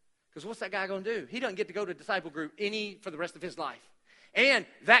church. Because what's that guy going to do? He doesn't get to go to disciple group for the rest of his life. And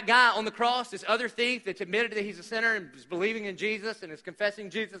that guy on the cross, this other thief that's admitted that he's a sinner and is believing in Jesus and is confessing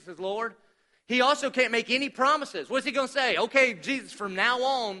Jesus as Lord, he also can't make any promises. What's he going to say? Okay, Jesus, from now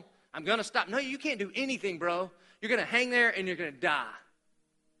on, I'm going to stop. No, you can't do anything, bro. You're going to hang there and you're going to die.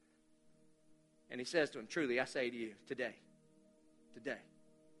 And he says to him, truly, I say to you, today,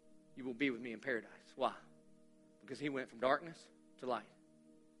 you will be with me in paradise. Why? Because he went from darkness to light.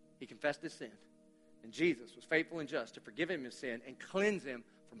 He confessed his sin. And Jesus was faithful and just to forgive him his sin and cleanse him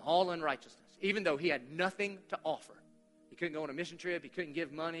from all unrighteousness, even though he had nothing to offer. He couldn't go on a mission trip. He couldn't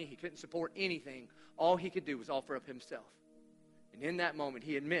give money. He couldn't support anything. All he could do was offer up himself. And in that moment,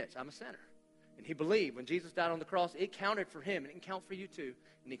 he admits, I'm a sinner. And he believed when Jesus died on the cross, it counted for him, and it can count for you too.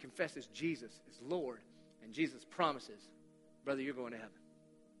 And he confesses Jesus is Lord. And Jesus promises, brother, you're going to heaven.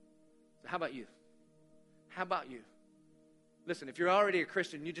 So how about you? How about you? Listen, if you're already a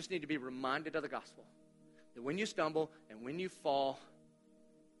Christian, you just need to be reminded of the gospel. That when you stumble and when you fall,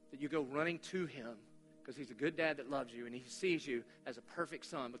 that you go running to him because he's a good dad that loves you and he sees you as a perfect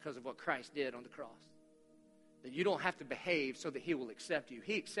son because of what Christ did on the cross. That you don't have to behave so that he will accept you.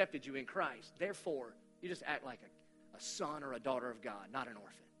 He accepted you in Christ. Therefore, you just act like a son or a daughter of God, not an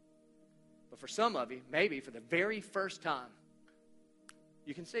orphan. But for some of you, maybe for the very first time,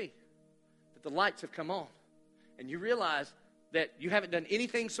 you can see that the lights have come on. And you realize that you haven't done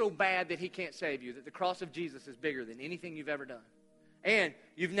anything so bad that he can't save you, that the cross of Jesus is bigger than anything you've ever done. And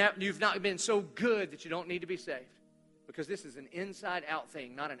you've not been so good that you don't need to be saved. Because this is an inside-out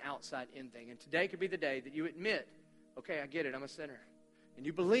thing, not an outside-in thing. And today could be the day that you admit, okay, I get it, I'm a sinner. And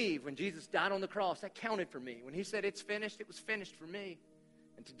you believe when Jesus died on the cross, that counted for me. When he said it's finished, it was finished for me.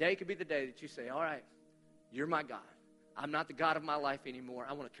 And today could be the day that you say, all right, you're my God. I'm not the God of my life anymore.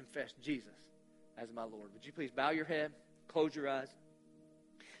 I want to confess Jesus as my Lord. Would you please bow your head, close your eyes?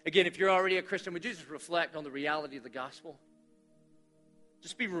 Again, if you're already a Christian, would you just reflect on the reality of the gospel?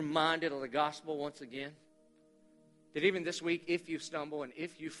 Just be reminded of the gospel once again. That even this week, if you stumble and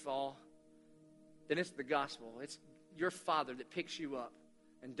if you fall, then it's the gospel. It's your Father that picks you up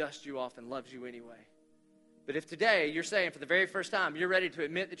and dusts you off and loves you anyway. But if today you're saying for the very first time, you're ready to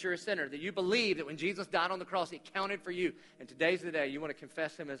admit that you're a sinner, that you believe that when Jesus died on the cross, it counted for you, and today's the day you want to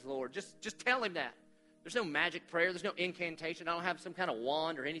confess him as Lord, just tell him that. There's no magic prayer. There's no incantation. I don't have some kind of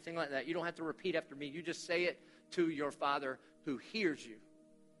wand or anything like that. You don't have to repeat after me. You just say it to your Father who hears you.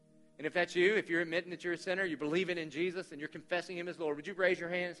 And if that's you, if you're admitting that you're a sinner, you're believing in Jesus, and you're confessing him as Lord, would you raise your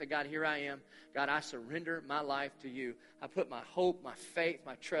hand and say, God, here I am. God, I surrender my life to you. I put my hope, my faith,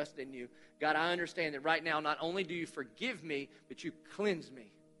 my trust in you. God, I understand that right now not only do you forgive me, but you cleanse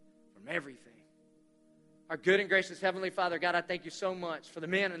me from everything. Our good and gracious Heavenly Father, God, I thank you so much for the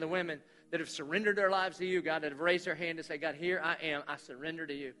men and the women that have surrendered their lives to you, God, that have raised their hand to say, God, here I am. I surrender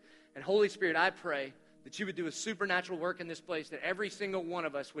to you. And Holy Spirit, I pray that you would do a supernatural work in this place, that every single one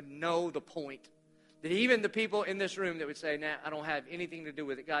of us would know the point. That even the people in this room that would say, nah, I don't have anything to do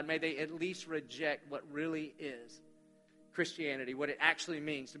with it, God, may they at least reject what really is Christianity, what it actually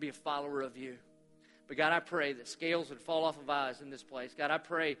means to be a follower of you. But God, I pray that scales would fall off of eyes in this place. God, I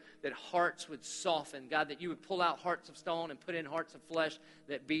pray that hearts would soften. God, that you would pull out hearts of stone and put in hearts of flesh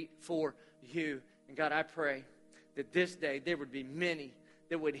that beat for you. And God, I pray that this day there would be many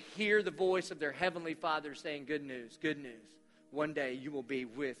that would hear the voice of their Heavenly Father saying, good news, good news. One day you will be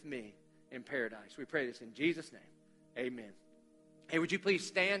with me in paradise. We pray this in Jesus' name. Amen. Hey, would you please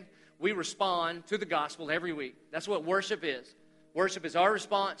stand? We respond to the gospel every week. That's what worship is. Worship is our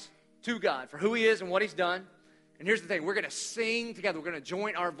response to God for who he is and what he's done. And here's the thing. We're going to sing together. We're going to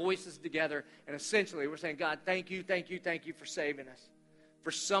join our voices together. And essentially, we're saying, God, thank you, thank you, thank you for saving us.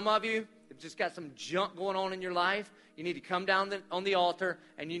 For some of you, you've just got some junk going on in your life. You need to come down on the altar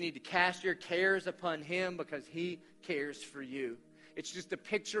and you need to cast your cares upon him because he cares for you. It's just a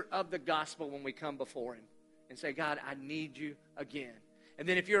picture of the gospel when we come before him and say, God, I need you again. And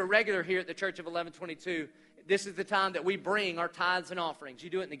then if you're a regular here at the Church of 1122, this is the time that we bring our tithes and offerings. You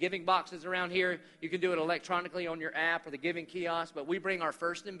do it in the giving boxes around here. You can do it electronically on your app or the giving kiosk. But we bring our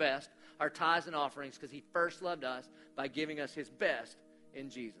first and best, our tithes and offerings, because he first loved us by giving us his best in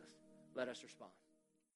Jesus. Let us respond.